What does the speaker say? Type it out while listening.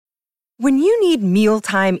When you need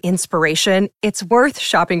mealtime inspiration, it's worth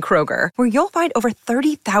shopping Kroger, where you'll find over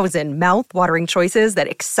 30,000 mouth-watering choices that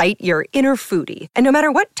excite your inner foodie. And no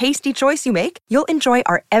matter what tasty choice you make, you'll enjoy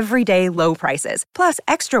our everyday low prices, plus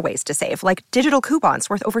extra ways to save, like digital coupons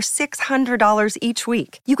worth over $600 each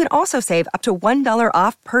week. You can also save up to $1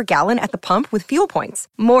 off per gallon at the pump with fuel points.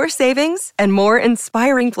 More savings and more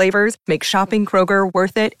inspiring flavors make shopping Kroger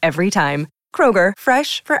worth it every time. Kroger,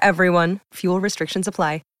 fresh for everyone. Fuel restrictions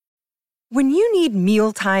apply. When you need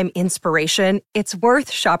mealtime inspiration, it's worth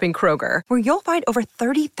shopping Kroger, where you'll find over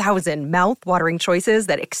 30,000 mouth-watering choices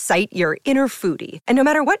that excite your inner foodie. And no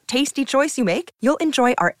matter what tasty choice you make, you'll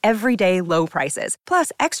enjoy our everyday low prices,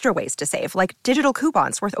 plus extra ways to save, like digital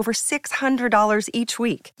coupons worth over $600 each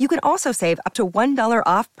week. You can also save up to $1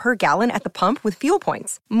 off per gallon at the pump with fuel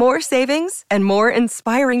points. More savings and more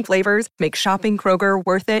inspiring flavors make shopping Kroger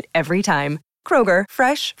worth it every time. Kroger,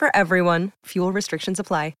 fresh for everyone. Fuel restrictions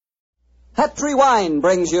apply. Petri Wine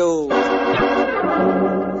brings you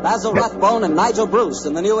Basil Rathbone and Nigel Bruce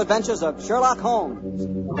in the new adventures of Sherlock Holmes.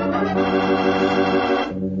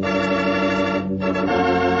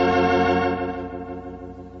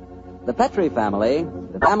 The Petri family,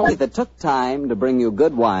 the family that took time to bring you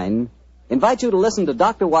good wine, invite you to listen to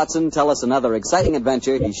Dr. Watson tell us another exciting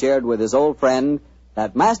adventure he shared with his old friend,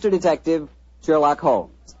 that master detective, Sherlock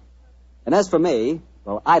Holmes. And as for me,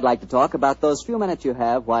 well, I'd like to talk about those few minutes you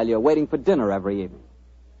have while you're waiting for dinner every evening.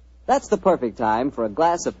 That's the perfect time for a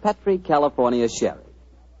glass of Petri California Sherry.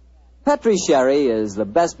 Petri Sherry is the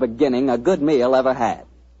best beginning a good meal ever had.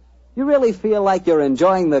 You really feel like you're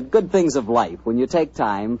enjoying the good things of life when you take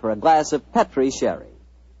time for a glass of Petri Sherry.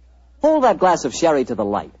 Hold that glass of sherry to the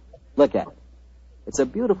light. Look at it. It's a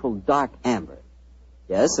beautiful dark amber.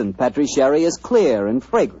 Yes, and Petri Sherry is clear and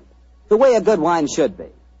fragrant, the way a good wine should be.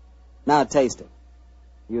 Now taste it.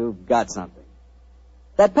 You've got something.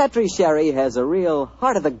 That Petri Sherry has a real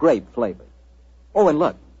heart-of-the-grape flavor. Oh, and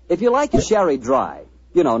look, if you like your sherry dry,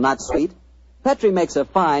 not sweet, Petri makes a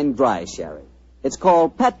fine dry sherry. It's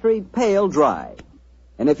called Petri Pale Dry.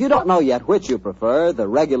 And if you don't know yet which you prefer, the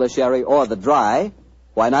regular sherry or the dry,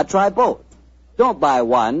 why not try both? Don't buy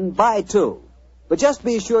one, buy two. But just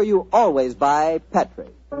be sure you always buy Petri.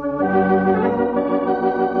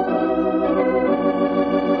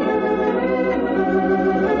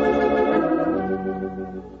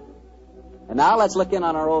 And now let's look in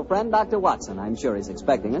on our old friend, Dr. Watson. I'm sure he's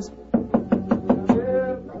expecting us.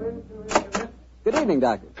 Good evening,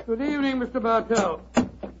 Doctor. Good evening, Mr. Bartell.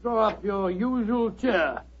 Draw up your usual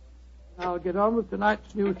chair. I'll get on with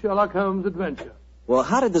tonight's new Sherlock Holmes adventure. Well,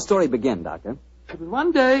 how did the story begin, Doctor? It was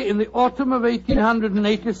one day in the autumn of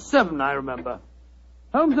 1887, I remember.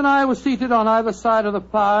 Holmes and I were seated on either side of the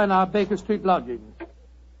fire in our Baker Street lodgings.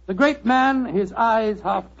 The great man, his eyes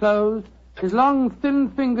half closed, his long, thin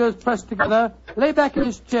fingers pressed together, lay back in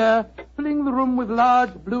his chair, filling the room with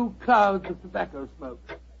large blue clouds of tobacco smoke,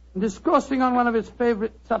 and discoursing on one of his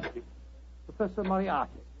favorite subjects, Professor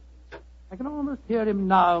Moriarty. I can almost hear him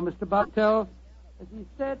now, Mr. Bartell, as he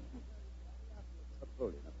said...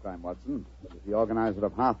 Napoleon of crime, Watson. He is the organizer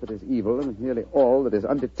of half that is evil and nearly all that is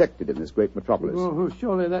undetected in this great metropolis. Oh,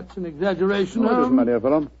 surely that's an exaggeration, No, it isn't, my dear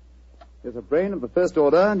fellow. He has a brain of the first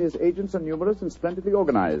order, and his agents are numerous and splendidly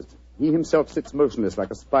organized. He himself sits motionless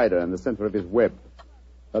like a spider in the center of his web.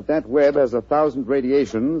 But that web has 1,000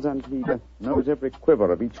 radiations, and he knows every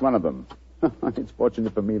quiver of each one of them. It's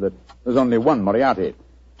fortunate for me that there's only one Moriarty.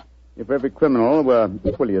 If every criminal were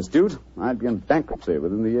equally astute, I'd be in bankruptcy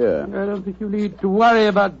within the year. I don't think you need to worry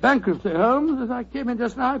about bankruptcy, Holmes. As I came in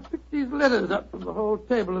just now, I picked these letters up from the whole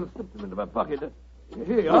table and slipped them into my pocket.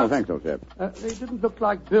 Here you are. Oh, thanks, old chap. They didn't look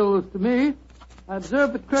like bills to me. I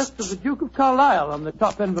observed the crest of the Duke of Carlisle on the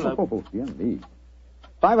top envelope. Oh, dear me.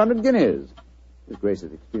 500 guineas. His Grace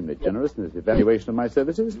is extremely generous in his evaluation of my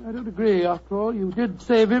services. I don't agree. After all, you did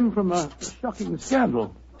save him from a shocking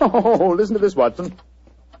scandal. Oh, listen to this, Watson.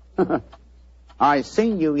 I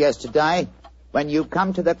seen you yesterday when you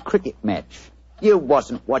come to the cricket match. You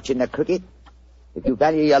wasn't watching the cricket. If you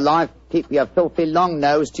value your life, keep your filthy long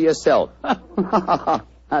nose to yourself.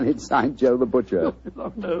 And it's signed Joe the Butcher.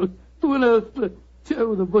 Long nose. Who on earth,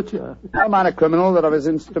 Joe the Butcher? A minor criminal that I was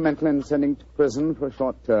instrumental in sending to prison for a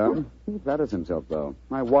short term. He flatters himself, though.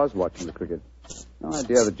 I was watching the cricket. No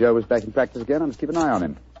idea that Joe was back in practice again. I must keep an eye on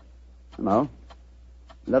him. Hello.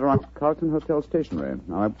 Letter on Carlton Hotel stationery.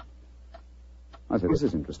 Now, I say, this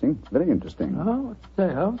is interesting. Very interesting. Oh, what's it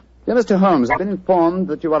say, Holmes? Dear Mr. Holmes, I've been informed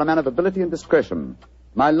that you are a man of ability and discretion.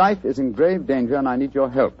 My life is in grave danger, and I need your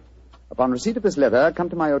help. Upon receipt of this letter, come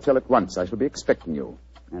to my hotel at once. I shall be expecting you.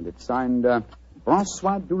 And it's signed,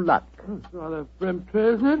 Francois Dulac. It's rather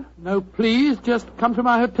peremptory, isn't it? No, please, just come to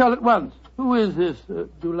my hotel at once. Who is this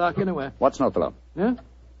Dulac, anyway? Watson, old fellow. Yeah?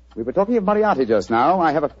 We were talking of Moriarty just now.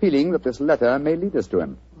 I have a feeling that this letter may lead us to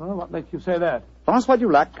him. Well, what makes you say that? Francois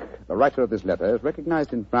Dulac, the writer of this letter, is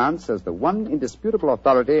recognized in France as the one indisputable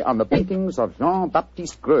authority on the paintings of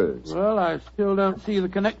Jean-Baptiste Greuze. Well, I still don't see the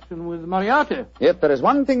connection with Moriarty. If there is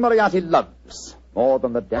one thing Moriarty loves, more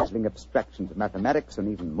than the dazzling abstractions of mathematics and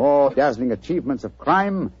even more dazzling achievements of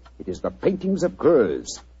crime, it is the paintings of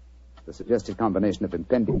Greuze. The suggested combination of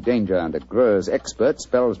impending danger and a Greuze expert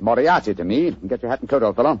spells Moriarty to me. Get your hat and coat,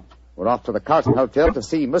 old fellow. We're off to the Carlton Hotel to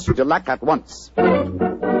see Monsieur Dulac at once. This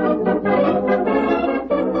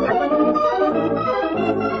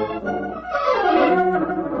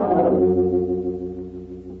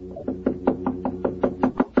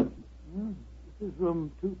is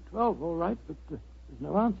room 212, all right, but there's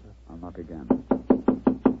no answer. I'll knock again.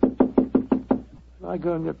 Shall I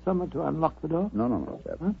go and get someone to unlock the door? No,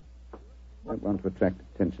 Chef. Huh? I don't want to attract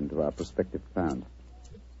attention to our prospective client.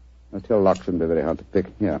 Hotel lock shouldn't be very hard to pick.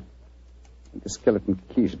 Here. The skeleton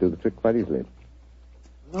key should do the trick quite easily.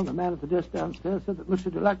 Well, the man at the desk downstairs said that Monsieur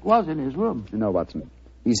Dulac was in his room. No, Watson.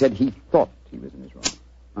 He said he thought he was in his room.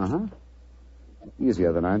 Uh-huh.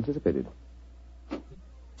 Easier than I anticipated.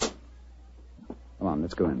 Come on,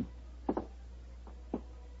 let's go in.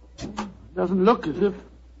 Doesn't look as if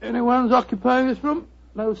anyone's occupying this room.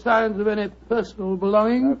 No signs of any personal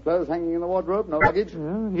belongings. No clothes hanging in the wardrobe, no luggage.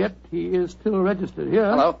 And yet he is still registered here.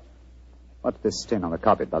 Hello. What's this stain on the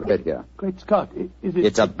carpet by the bed here? Great Scott, is it...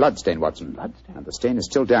 It's a blood stain, Watson. Blood stain? And the stain is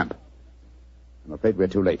still damp. I'm afraid we're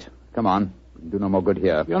too late. Come on. We can do no more good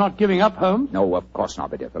here. You're not giving up, Holmes? No, of course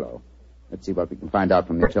not, my dear fellow. Let's see what we can find out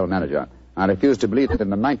from the hotel manager. I refuse to believe that in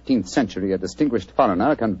the 19th century a distinguished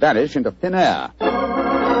foreigner can vanish into thin air.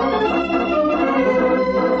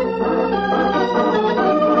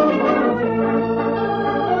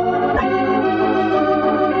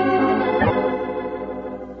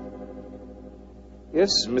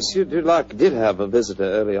 Yes, Monsieur Dulac did have a visitor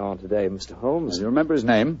early on today, Mr. Holmes. Do you remember his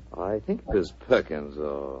name? I think it was Perkins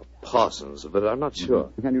or Parsons, but I'm not sure.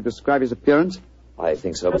 Can you describe his appearance? I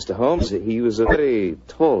think so, Mr. Holmes. He was a very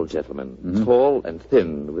tall gentleman, tall and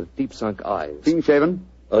thin, with deep-sunk eyes. Clean-shaven?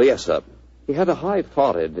 Oh, yes, sir. He had a high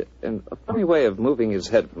forehead and a funny way of moving his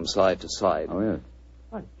head from side to side. Oh, yes.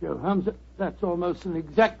 Right, Joe Holmes, that's almost an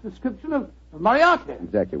exact description of Moriarty.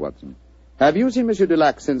 Exactly, Watson. Have you seen Monsieur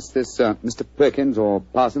Dulac since this Mr. Perkins or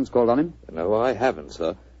Parsons called on him? No, I haven't,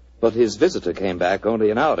 sir. But his visitor came back only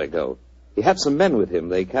an hour ago. He had some men with him.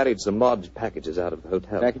 They carried some large packages out of the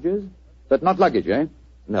hotel. Packages? But not luggage, eh?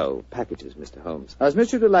 No, packages, Mr. Holmes. Has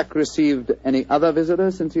Monsieur Dulac received any other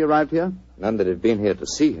visitors since he arrived here? None that have been here to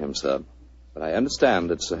see him, sir. But I understand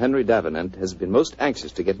that Sir Henry Davenant has been most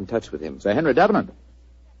anxious to get in touch with him. Sir Henry Davenant?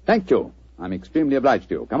 Thank you. I'm extremely obliged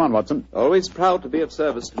to you. Come on, Watson. Always proud to be of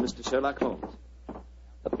service to Mr. Sherlock Holmes.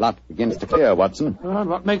 The plot begins to clear, Watson. Well,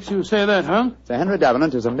 what makes you say that, Holmes? Sir Henry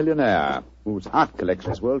Davenant is a millionaire whose art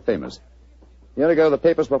collection is world famous. A year ago, the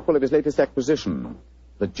papers were full of his latest acquisition,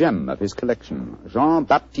 the gem of his collection,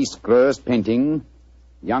 Jean-Baptiste Greuze painting,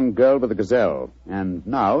 Young Girl with a Gazelle. And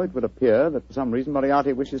now it would appear that for some reason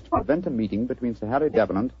Moriarty wishes to prevent a meeting between Sir Henry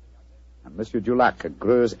Davenant and Monsieur Dulac, a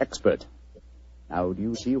Greuze expert. Now, do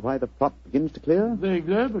you see why the plot begins to clear?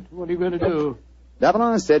 Vaguely, but what are you going to do?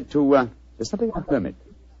 Davenant is said to, there's something about a hermit.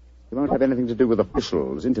 He won't have anything to do with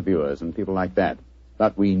officials, interviewers, and people like that.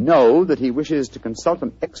 But we know that he wishes to consult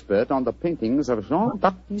an expert on the paintings of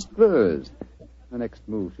Jean-Baptiste Greuze. The next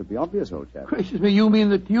move should be obvious, old chap. Gracious me, you mean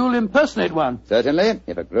that you'll impersonate one? Certainly.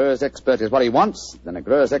 If a Greuze expert is what he wants, then a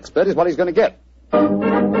Greuze expert is what he's going to get.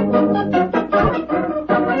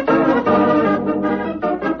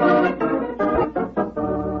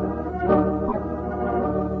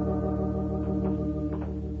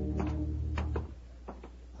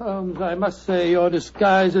 Holmes, I must say your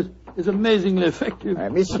disguise is amazingly effective.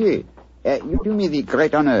 Monsieur, you do me the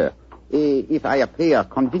great honor. If I appear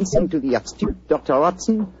convincing to the astute Dr.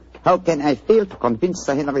 Watson, how can I fail to convince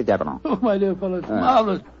Sir Henry Davenant? Oh, my dear fellow, it's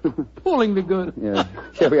marvelous. Appallingly good. Yes.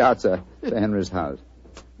 Here we are, sir. Sir Henry's house.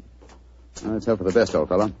 Well, let's hope for the best, old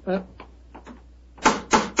fellow.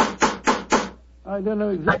 I don't know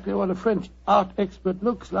exactly what a French art expert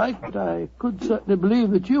looks like, but I could certainly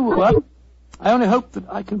believe that you were one. I only hope that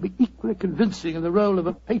I can be equally convincing in the role of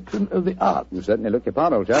a patron of the arts. You certainly look your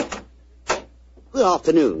part, old chap. Good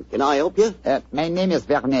afternoon. Can I help you? My name is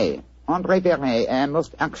Vernet. André Vernet. I am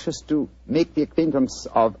most anxious to make the acquaintance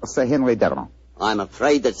of Sir Henry Davenant. I'm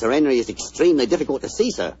afraid that Sir Henry is extremely difficult to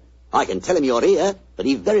see, sir. I can tell him you're here, but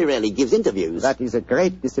he very rarely gives interviews. That is a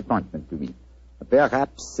great disappointment to me.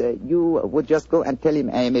 Perhaps you would just go and tell him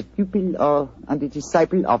I am a pupil and a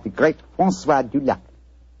disciple of the great Francois Dulac.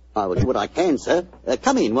 I will do what I can, sir.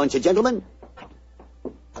 Come in, won't you, gentlemen?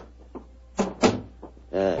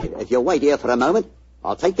 If you'll wait here for a moment,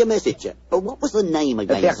 I'll take your message. What was the name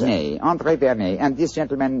again, Vernet, sir? André Vernet, and this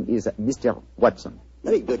gentleman is Mr. Watson.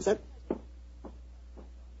 Very good, sir.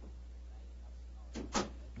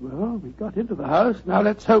 Well, we got into the house. Now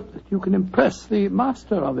let's hope that you can impress the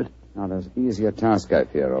master of it. Not as easy a task, I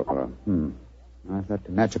fear, Opera. I've had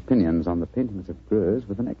to match opinions on the paintings of Greuze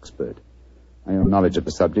with an expert. Your knowledge of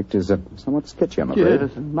the subject is somewhat sketchy, I'm afraid.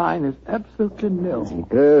 Yes, and mine is absolutely nil.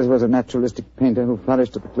 Greuze was a naturalistic painter who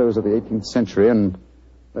flourished at the close of the 18th century, and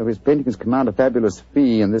though his paintings command a fabulous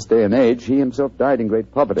fee in this day and age, he himself died in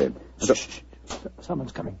great poverty.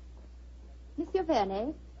 Someone's coming. Monsieur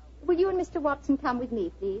Vernet, will you and Mr. Watson come with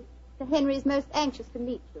me, please? Sir Henry is most anxious to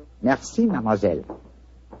meet you. Merci, mademoiselle.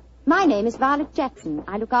 My name is Violet Jackson.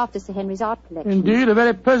 I look after Sir Henry's art collection. Indeed, a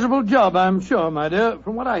very pleasurable job, I'm sure, my dear.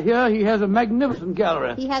 From what I hear, he has a magnificent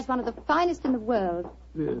gallery. He has one of the finest in the world.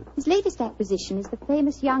 Yes. His latest acquisition is the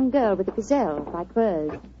famous young girl with the gazelle by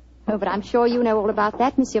Greuze. Oh, but I'm sure you know all about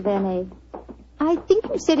that, Monsieur Vernet. I think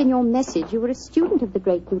you said in your message you were a student of the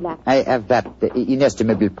great Dulac. I have that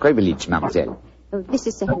inestimable privilege, mademoiselle. Oh, this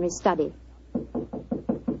is Sir Henry's study.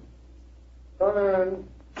 Come in.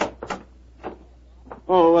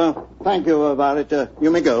 Oh, thank you, Violet.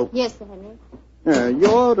 You may go. Yes, Sir Henry.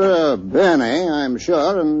 You're Vernet, I'm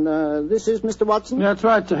sure, and this is Mr. Watson? That's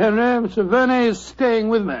right, Sir Henry. Mr. Vernet is staying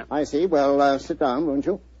with me. I see. Well, sit down, won't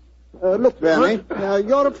you? Look, Vernet,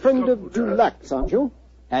 you're a friend of Dulac's, aren't you?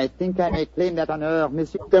 I think I may claim that honor,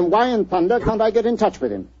 monsieur. Then why in thunder can't I get in touch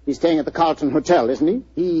with him? He's staying at the Carlton Hotel, isn't he?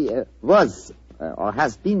 He was, or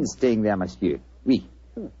has been staying there, monsieur. Oui.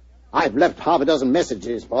 I've left half a dozen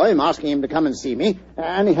messages for him asking him to come and see me,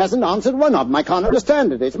 and he hasn't answered one of them. I can't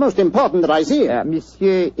understand it. It's most important that I see him.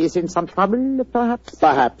 Monsieur is in some trouble, perhaps?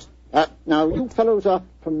 Perhaps. Now, you fellows are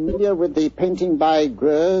familiar with the painting by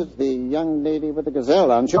Greuze, the young lady with the gazelle,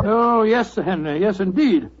 aren't you? Oh, yes, Sir Henry. Yes,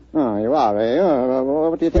 indeed. Oh, you are, eh?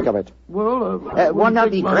 What do you think of it? Well, one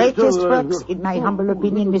of the greatest works, in my humble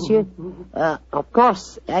opinion, monsieur. Of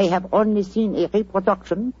course, I have only seen a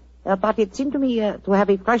reproduction, but it seemed to me to have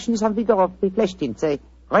a freshness and vigor of the flesh tints, a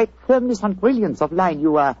great firmness and brilliance of line.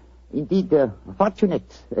 You are indeed fortunate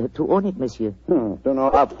to own it, monsieur. Don't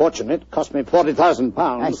know how fortunate. It cost me £40,000.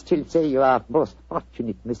 I still say you are most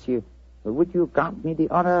fortunate, monsieur. Would you grant me the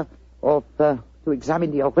honor of to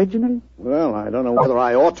examine the original? Well, I don't know whether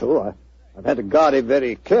I ought to. I've had to guard it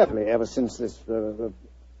very carefully ever since this...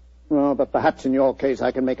 Well, but perhaps in your case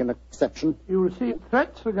I can make an exception. You received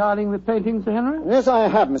threats regarding the painting, Sir Henry? Yes, I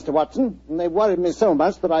have, Mr. Watson. And they've worried me so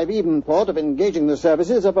much that I've even thought of engaging the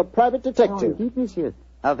services of a private detective. Oh, indeed, monsieur.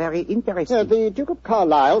 Very interesting. The Duke of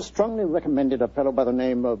Carlisle strongly recommended a fellow by the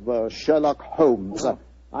name of Sherlock Holmes.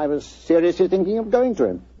 I was seriously thinking of going to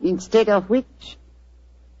him. Instead of which...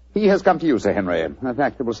 He has come to you, Sir Henry. A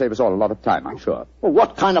fact that will save us all a lot of time, I'm sure. Well,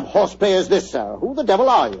 what kind of horseplay is this, sir? Who the devil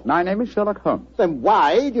are you? My name is Sherlock Holmes. Then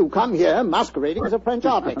why do you come here masquerading as a French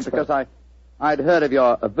art expert? Because I'd heard of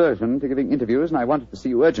your aversion to giving interviews, and I wanted to see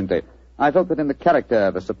you urgently. I felt that in the character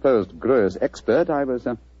of a supposed Greuze expert, I was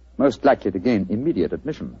most likely to gain immediate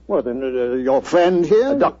admission. Well, then, your friend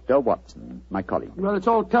here? Dr. Watson, my colleague. Well, it's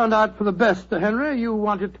all turned out for the best, Sir Henry. You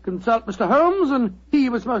wanted to consult Mr. Holmes, and he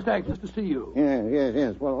was most anxious to see you.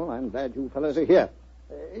 Yes. Well, I'm glad you fellows are here.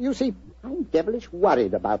 You see, I'm devilish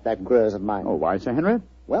worried about that Greuze of mine. Oh, why, Sir Henry?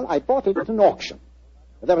 Well, I bought it at an auction.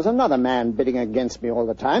 There was another man bidding against me all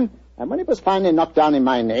the time, and when it was finally knocked down in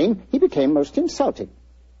my name, he became most insulting.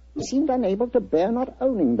 He seemed unable to bear not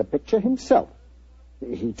owning the picture himself.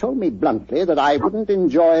 He told me bluntly that I wouldn't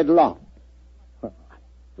enjoy it long. Well, I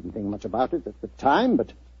didn't think much about it at the time,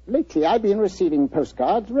 but lately I've been receiving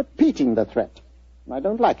postcards repeating the threat. I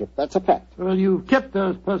don't like it, that's a fact. Well, you've kept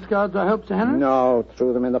those postcards, I hope, Sir Henry? No,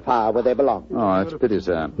 threw them in the fire where they belong. Oh, that's a pity,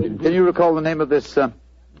 sir. Can you recall the name of this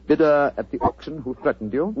bidder at the auction who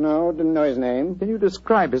threatened you? No, didn't know his name. Can you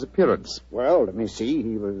describe his appearance? Well, let me see.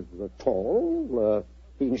 He was tall,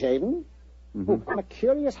 clean-shaven. And a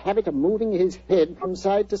curious habit of moving his head from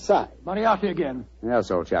side to side. Moriarty again.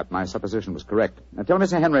 Yes, old chap, my supposition was correct. Now, tell me,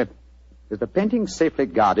 Sir Henry, is the painting safely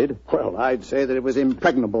guarded? Well, I'd say that it was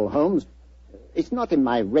impregnable, Holmes. It's not in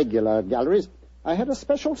my regular galleries. I had a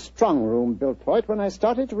special strong room built for it when I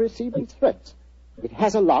started to receive these threats. It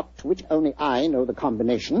has a lock to which only I know the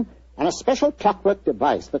combination, and a special clockwork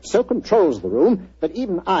device that so controls the room that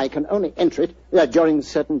even I can only enter it during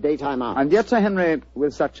certain daytime hours. And yet, Sir Henry,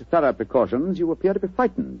 with such thorough precautions, you appear to be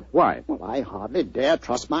frightened. Why? Well, I hardly dare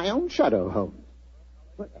trust my own shadow, Holmes.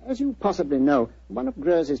 Well, as you possibly know, one of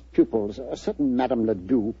Greuze's pupils, a certain Madame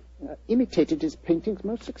Ledoux, imitated his paintings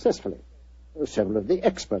most successfully. Several of the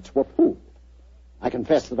experts were fooled. I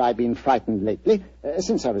confess that I've been frightened lately,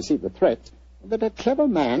 since I received the threat, that a clever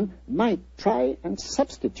man might try and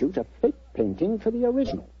substitute a fake painting for the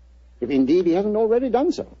original, if indeed he hasn't already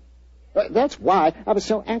done so. That's why I was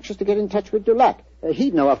so anxious to get in touch with Dulac.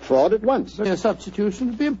 He'd know a fraud at once. A substitution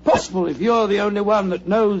would be impossible if you're the only one that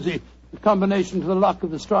knows the combination to the lock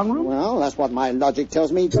of the strong room. Well, that's what my logic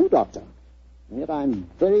tells me too, Doctor. Yet I'm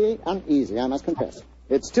very uneasy, I must confess.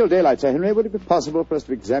 It's still daylight, Sir Henry. Would it be possible for us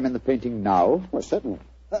to examine the painting now? Well, certainly.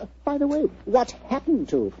 By the way, what happened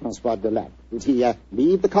to Francois Dulac? Did he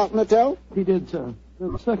leave the Carlton Hotel? He did, sir.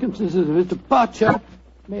 The circumstances of his departure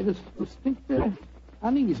made us distinctly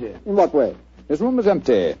uneasy. In what way? His room was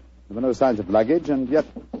empty. There were no signs of luggage, and yet...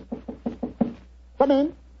 Come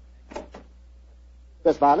in.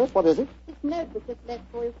 Yes, Violet, what is it? This note was just left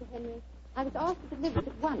for you, Sir Henry. I was asked to deliver it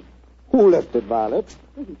at once. Who left it, Violet?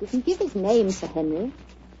 Well, he didn't give his name, Sir Henry.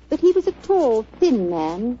 But he was a tall, thin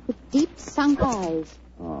man with deep sunk eyes.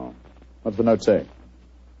 Oh. What does the note say?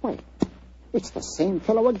 Wait. It's the same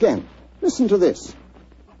fellow again. Listen to this.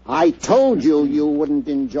 I told you you wouldn't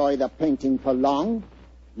enjoy the painting for long.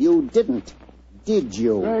 You didn't, did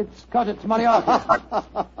you? Great Scott, it's Moriarty.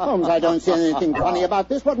 Holmes, I don't see anything funny about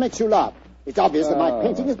this. What makes you laugh? It's obvious that my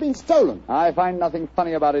painting has been stolen. I find nothing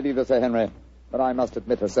funny about it either, Sir Henry. But I must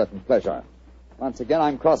admit a certain pleasure. Once again,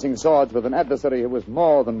 I'm crossing swords with an adversary who was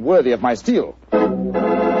more than worthy of my steel.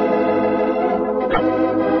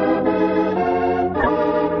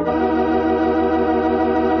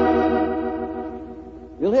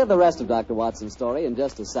 You'll hear the rest of Dr. Watson's story in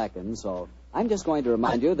just a second, so I'm just going to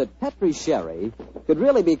remind you that Petri Sherry could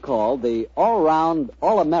really be called the all-round,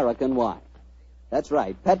 all-American wine. That's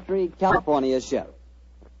right, Petri California Sherry.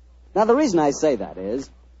 Now, the reason I say that is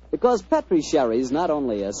because Petri Sherry is not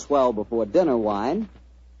only a swell before dinner wine,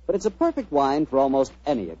 but it's a perfect wine for almost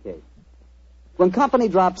any occasion. When company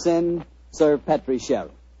drops in, serve Petri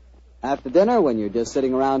Sherry. After dinner, when you're just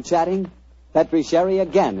sitting around chatting, Petri Sherry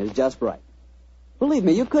again is just right. Believe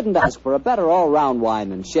me, you couldn't ask for a better all-round wine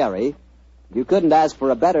than Sherry. You couldn't ask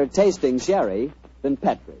for a better tasting Sherry than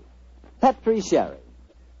Petri. Petri Sherry.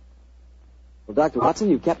 Well, Dr.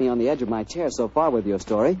 Watson, you've kept me on the edge of my chair so far with your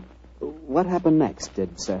story. What happened next?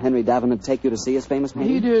 Did Sir Henry Davenant take you to see his famous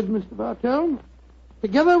painting? He did, Mr. Bartell.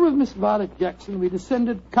 Together with Miss Violet Jackson, we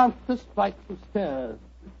descended countless flights of stairs.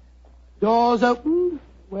 Doors opened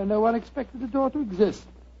where no one expected a door to exist.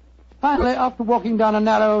 Finally, after walking down a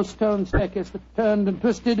narrow stone staircase that turned and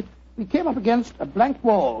twisted, we came up against a blank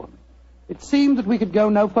wall. It seemed that we could go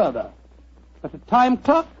no further. But a time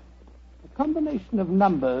clock, a combination of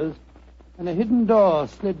numbers, and a hidden door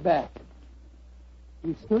slid back.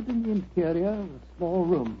 We stood in the interior of a small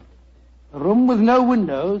room. A room with no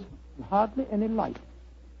windows and hardly any light.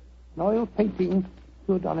 An oil painting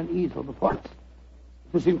stood on an easel before us.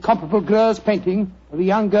 It was the incomparable Greuze painting of a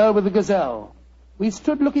young girl with a gazelle. We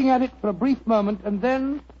stood looking at it for a brief moment, and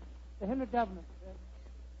then Sir Henry Davenant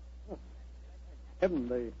said, Heaven,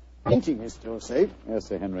 the painting is still safe. Yes,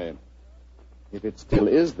 Sir Henry. If it still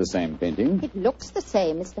is the same painting... It looks the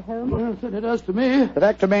same, Mr. Holmes. Yes, it does to me. The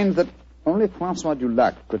fact remains that only Francois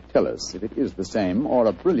Dulac could tell us if it is the same or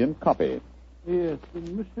a brilliant copy. Yes,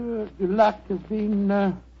 and Monsieur Dulac has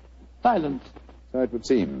been silenced. So it would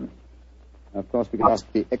seem. Of course, we could ask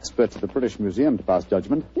the experts at the British Museum to pass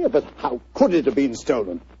judgment. Yeah, but how could it have been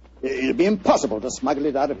stolen? It'd be impossible to smuggle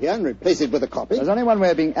it out of here and replace it with a copy. There's only one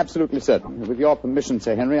way of being absolutely certain. With your permission,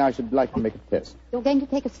 Sir Henry, I should like to make a test. You're going to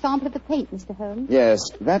take a sample of the paint, Mr. Holmes? Yes,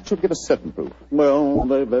 that should give us certain proof. Well,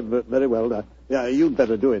 very well. Yeah, you'd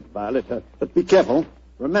better do it, Violet. But be careful.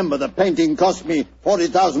 Remember, the painting cost me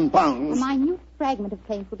 £40,000. A minute fragment of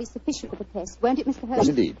paint will be sufficient for the test, won't it, Mr. Holmes? Yes,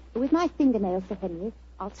 indeed. With my fingernails, Sir Henry,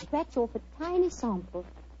 I'll scratch off a tiny sample.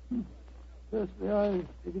 Certainly, I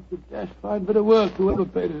think it's a dash fine bit of work, whoever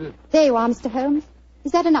painted it. There you are, Mr. Holmes.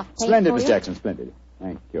 Is that enough paint Splendid, for Miss you? Jackson, splendid.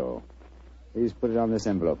 Thank you. Please put it on this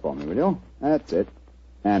envelope for me, will you? That's it.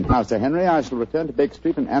 And now, Sir Henry, I shall return to Baker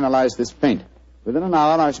Street and analyze this paint. Within an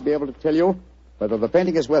hour, I shall be able to tell you whether the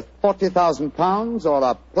painting is worth £40,000 or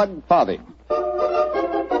a plugged farthing.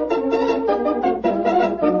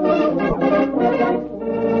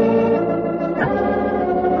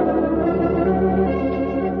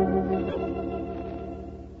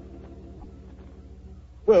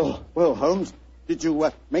 Well, Holmes, did you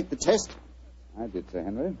make the test? I did, Sir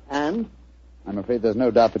Henry. And? I'm afraid there's no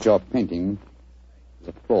doubt that your painting is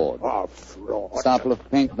a fraud. Oh, fraud. The sample of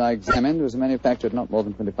paint that I examined was manufactured not more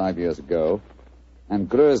than 25 years ago, and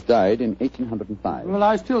Greuze died in 1805. Well,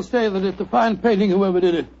 I still say that it's a fine painting, whoever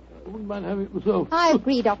did it. I wouldn't mind having it myself. I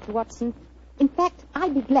agree, Dr. Watson. In fact,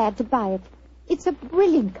 I'd be glad to buy it. It's a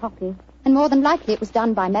brilliant copy, and more than likely it was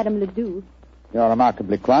done by Madame Ledoux. You're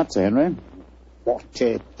remarkably quiet, Sir Henry.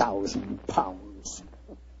 £40,000.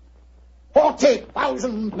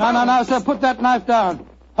 40,000 No, sir, put that knife down.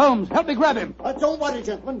 Holmes, help me grab him. Don't worry,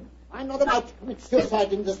 gentlemen. I'm not about to commit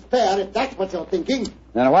suicide in despair, if that's what you're thinking.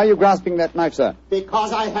 Now, why are you grasping that knife, sir?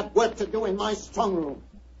 Because I have work to do in my strong room.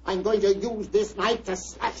 I'm going to use this knife to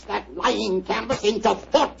slash that lying canvas into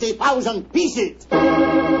 40,000 pieces.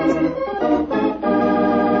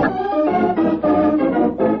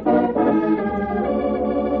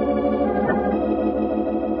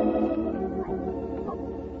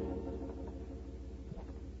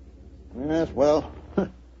 Yes, well,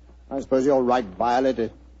 I suppose you're right, Violet.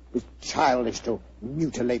 It was childish to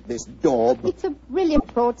mutilate this daub. It's a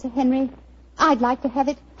brilliant fraud, Sir Henry. I'd like to have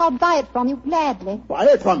it. I'll buy it from you gladly. Buy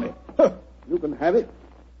it from me? You can have it.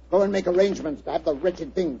 Go and make arrangements to have the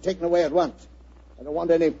wretched thing taken away at once. I don't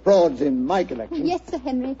want any frauds in my collection. Yes, Sir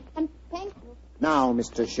Henry, and thank you. Now,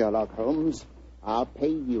 Mr. Sherlock Holmes, I'll pay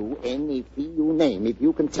you any fee you name if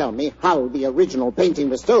you can tell me how the original painting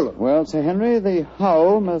was stolen. Well, Sir Henry, the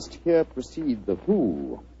how must here precede the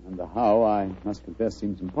who. And the how, I must confess,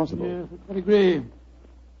 seems impossible. Yes, I agree.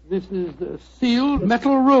 This is the sealed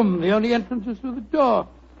metal room. The only entrance is through the door.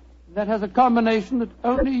 That has a combination that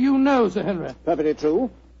only you know, Sir Henry. Perfectly true.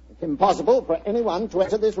 It's impossible for anyone to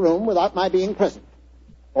enter this room without my being present.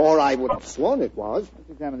 Or I would have sworn it was. Let's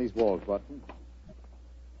examine these walls, Watson.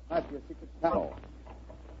 Might be a secret panel.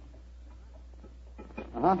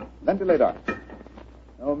 Ventilator.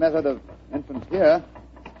 No method of entrance here.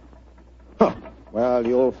 Well,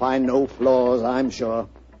 you'll find no flaws, I'm sure.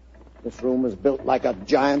 This room is built like a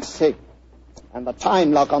giant safe. And the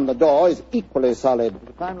time lock on the door is equally solid. Is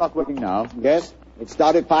the time lock working now? Yes. It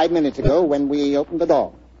started 5 minutes ago when we opened the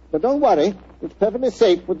door. But don't worry. It's perfectly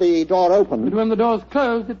safe with the door open. But when the door's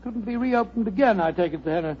closed, it couldn't be reopened again, I take it,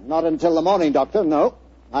 Sir Henry. Not until the morning, Doctor, no.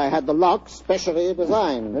 I had the lock specially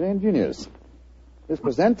designed. Very ingenious. This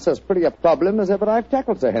presents as pretty a problem as ever I've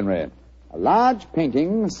tackled, Sir Henry. A large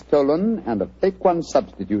painting stolen and a fake one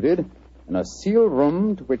substituted in a sealed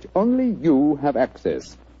room to which only you have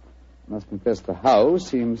access. I must confess the how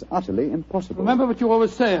seems utterly impossible. Remember what you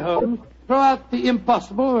always say, Holmes. Throw out the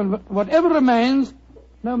impossible, and whatever remains,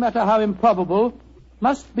 no matter how improbable,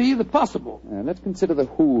 must be the possible. Let's consider the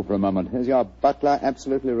who for a moment. Is your butler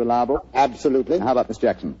absolutely reliable? Absolutely. How about Miss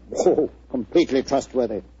Jackson? Oh, completely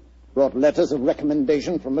trustworthy. Brought letters of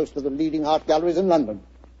recommendation from most of the leading art galleries in London.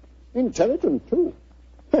 Intelligent, too.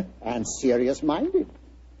 And serious-minded.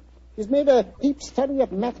 She's made a deep study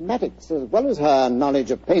of mathematics as well as her knowledge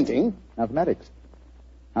of painting. Mathematics?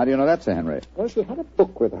 How do you know that, Sir Henry? Well, she had a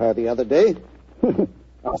book with her the other day. I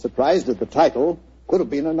was surprised at the title. Could have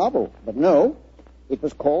been a novel, but no. It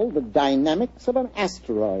was called The Dynamics of an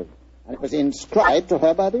Asteroid, and it was inscribed to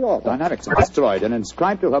her by the author. Dynamics of an Asteroid, and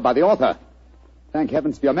inscribed to her by the author. Thank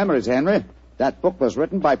heavens for your memories, Henry. That book was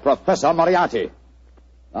written by Professor Moriarty.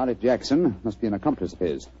 Violet Jackson must be an accomplice of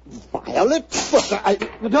his. Violet?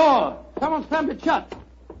 The door! Someone slammed it shut.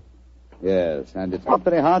 Yes, and it's not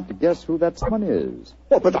very hard to guess who that someone is.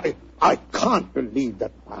 Oh, but I can't believe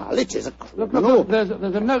that Violet is a criminal. Look, there's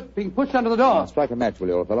a note being pushed under the door. Strike a match, will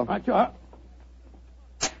you, old fellow? Right, you are.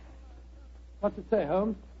 What's it say,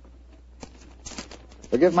 Holmes?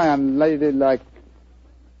 Forgive my unladylike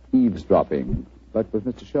eavesdropping, but with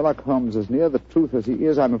Mr. Sherlock Holmes as near the truth as he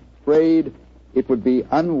is, I'm afraid it would be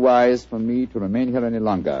unwise for me to remain here any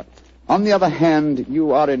longer. On the other hand,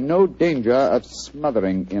 you are in no danger of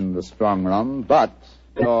smothering in the strong room, but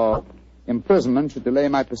your imprisonment should delay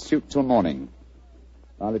my pursuit till morning.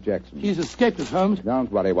 Violet Jackson. She's escaped us, Holmes.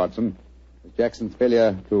 Don't worry, Watson. Miss Jackson's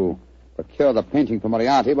failure to procure the painting for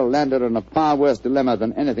Moriarty will land her in a far worse dilemma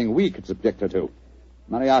than anything we could subject her to.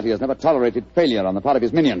 Moriarty has never tolerated failure on the part of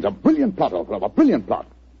his minions. A brilliant plot, old fellow, a brilliant plot.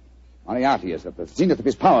 Moriarty is at the zenith of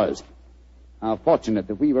his powers. How fortunate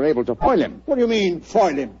that we were able to foil him. What do you mean,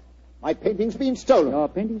 foil him? My painting's been stolen. Your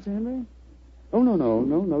painting, Sir Henry? Oh,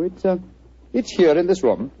 no. It's here in this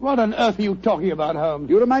room. What on earth are you talking about, Holmes?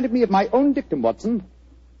 You reminded me of my own dictum, Watson.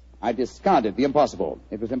 I discarded the impossible.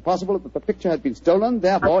 It was impossible that the picture had been stolen,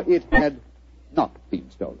 therefore it had not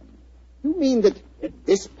been stolen. You mean that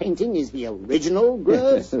this painting is the original,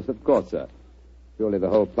 Greuze? Yes, of course, sir. Surely the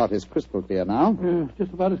whole plot is crystal clear now.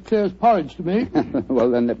 Just about as clear as porridge to me.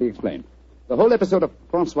 Well, then, let me explain. The whole episode of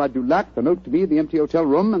Francois Dulac, the note to me, the empty hotel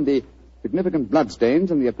room, and the significant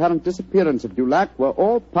bloodstains and the apparent disappearance of Dulac were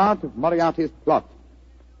all part of Moriarty's plot.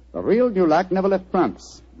 The real Dulac never left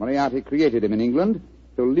France. Moriarty created him in England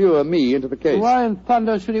to lure me into the case. Why in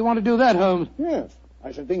thunder should he want to do that, Holmes? Yes.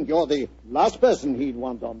 I should think you're the last person he'd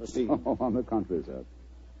want on the scene. Oh, on the contrary, sir.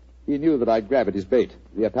 He knew that I'd grab at his bait,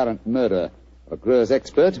 the apparent murder of a Greuze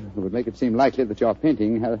expert who would make it seem likely that your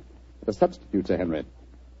painting had a substitute, Sir Henry.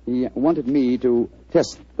 He wanted me to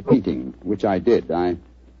test the painting, which I did. I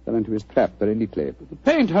fell into his trap very neatly. The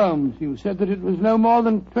paint, Holmes. You said that it was no more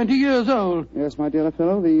than 20 years old. Yes, my dear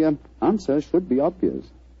fellow, the answer should be obvious.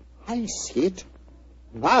 I see it.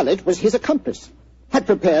 Violet was his accomplice, had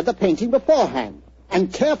prepared the painting beforehand,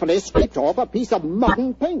 and carefully scraped off a piece of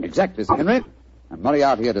modern paint. Exactly, Sir Henry. And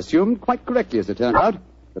Moriarty had assumed, quite correctly as it turned out,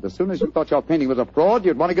 that as soon as you thought your painting was a fraud,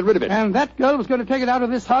 you'd want to get rid of it. And that girl was going to take it out of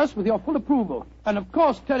this house with your full approval. And, of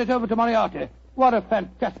course, turn it over to Moriarty. What a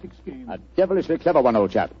fantastic scheme. A devilishly clever one,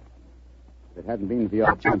 old chap. If it hadn't been for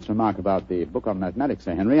your chance remark about the book on mathematics,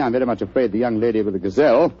 Sir Henry, I'm very much afraid the young lady with the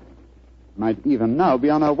gazelle might even now be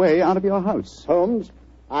on her way out of your house. Holmes,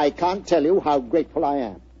 I can't tell you how grateful I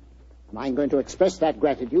am. And I'm going to express that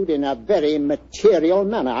gratitude in a very material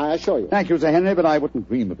manner, I assure you. Thank you, Sir Henry, but I wouldn't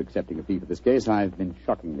dream of accepting a fee for this case. I've been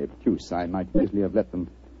shockingly obtuse. I might easily have let them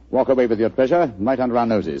walk away with your treasure right under our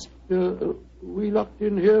noses. We locked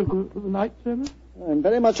in here for the night, sir? I'm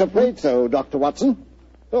very much afraid so, Dr. Watson.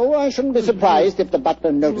 Oh, I shouldn't be surprised if the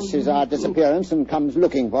butler notices our disappearance and comes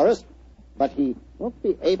looking for us. But he won't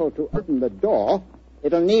be able to open the door.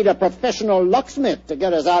 It'll need a professional locksmith to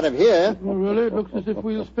get us out of here. Oh, really? It looks as if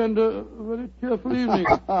we'll spend a very cheerful evening.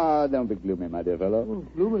 Don't be gloomy, my dear fellow. Oh,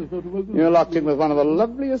 gloomy. You're locked in with one of the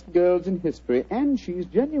loveliest girls in history, and she's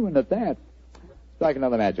genuine at that. Strike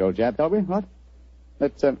another match, old chap, shall we? What?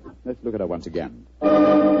 Let's look at her once again.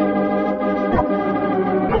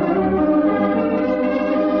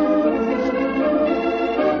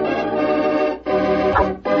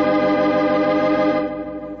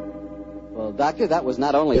 Doctor, that was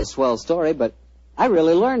not only a swell story, but I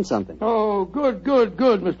really learned something. Oh, good,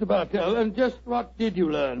 Mr. Bartell. And just what did you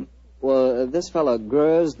learn? Well, this fellow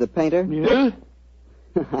Greuze, the painter... Yeah?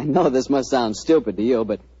 I know this must sound stupid to you,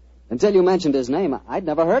 but until you mentioned his name, I'd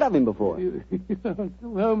never heard of him before.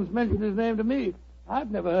 Holmes mentioned his name to me.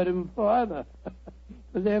 I've never heard of him before either.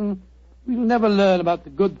 But then... we'll never learn about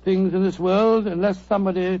the good things in this world unless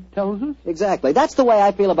somebody tells us. Exactly. That's the way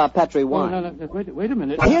I feel about Petri wine. Oh, no, wait a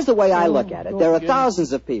minute. Here's the way I look at it. There are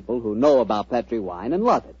thousands of people who know about Petri wine and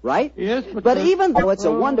love it, right? Yes, but even though it's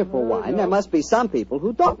a wonderful wine, there must be some people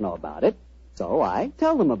who don't know about it. So I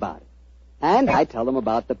tell them about it. And I tell them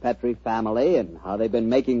about the Petri family and how they've been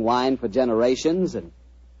making wine for generations and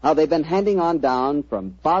how they've been handing on down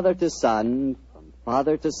from father to son,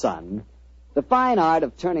 the fine art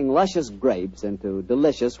of turning luscious grapes into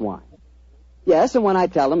delicious wine. Yes, and when I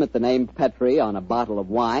tell them that the name Petri on a bottle of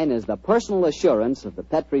wine is the personal assurance of the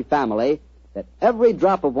Petri family that every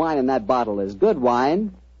drop of wine in that bottle is good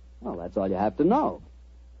wine, well, that's all you have to know.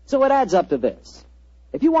 So it adds up to this.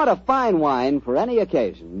 If you want a fine wine for any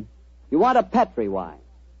occasion, you want a Petri wine,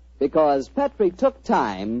 because Petri took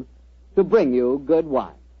time to bring you good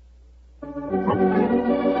wine.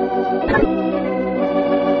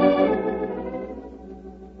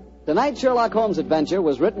 Tonight's Sherlock Holmes adventure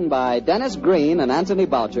was written by Dennis Green and Anthony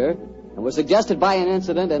Boucher and was suggested by an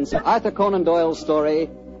incident in Sir Arthur Conan Doyle's story,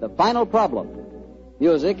 The Final Problem.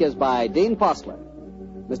 Music is by Dean Fossler.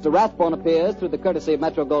 Mr. Rathbone appears through the courtesy of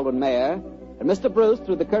Metro-Goldwyn-Mayer and Mr. Bruce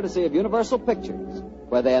through the courtesy of Universal Pictures,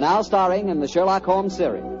 where they are now starring in the Sherlock Holmes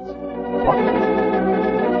series.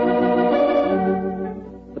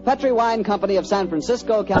 The Petri Wine Company of San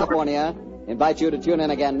Francisco, California, invite you to tune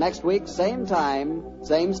in again next week, same time,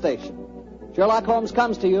 same station. Sherlock Holmes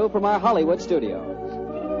comes to you from our Hollywood studios.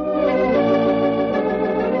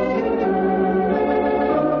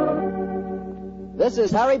 This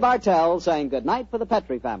is Harry Bartell saying goodnight for the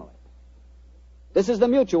Petri family. This is the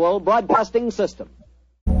Mutual Broadcasting System.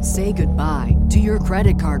 Say goodbye to your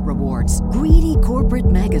credit card rewards. Greedy corporate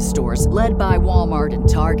mega stores, led by Walmart and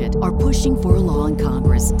Target, are pushing for a law in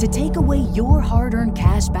Congress to take away your hard-earned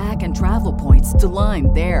cash back and travel points to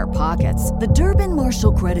line their pockets. The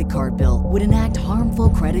Durbin-Marshall credit card bill would enact harmful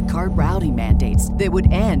credit card routing mandates that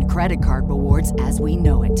would end credit card rewards as we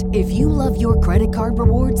know it. If you love your credit card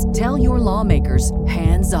rewards, tell your lawmakers,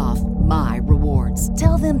 hands off my rewards.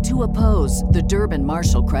 Tell them to oppose the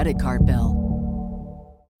Durbin-Marshall credit card bill.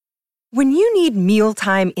 When you need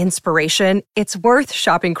mealtime inspiration, it's worth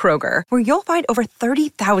shopping Kroger, where you'll find over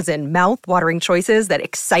 30,000 mouth-watering choices that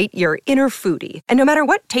excite your inner foodie. And no matter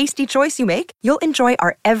what tasty choice you make, you'll enjoy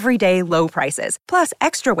our everyday low prices, plus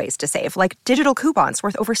extra ways to save, like digital coupons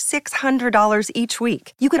worth over $600 each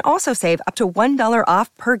week. You can also save up to $1 off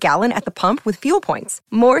per gallon at the pump with fuel points.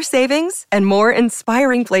 More savings and more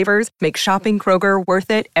inspiring flavors make shopping Kroger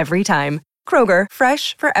worth it every time. Kroger,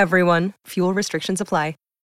 fresh for everyone. Fuel restrictions apply.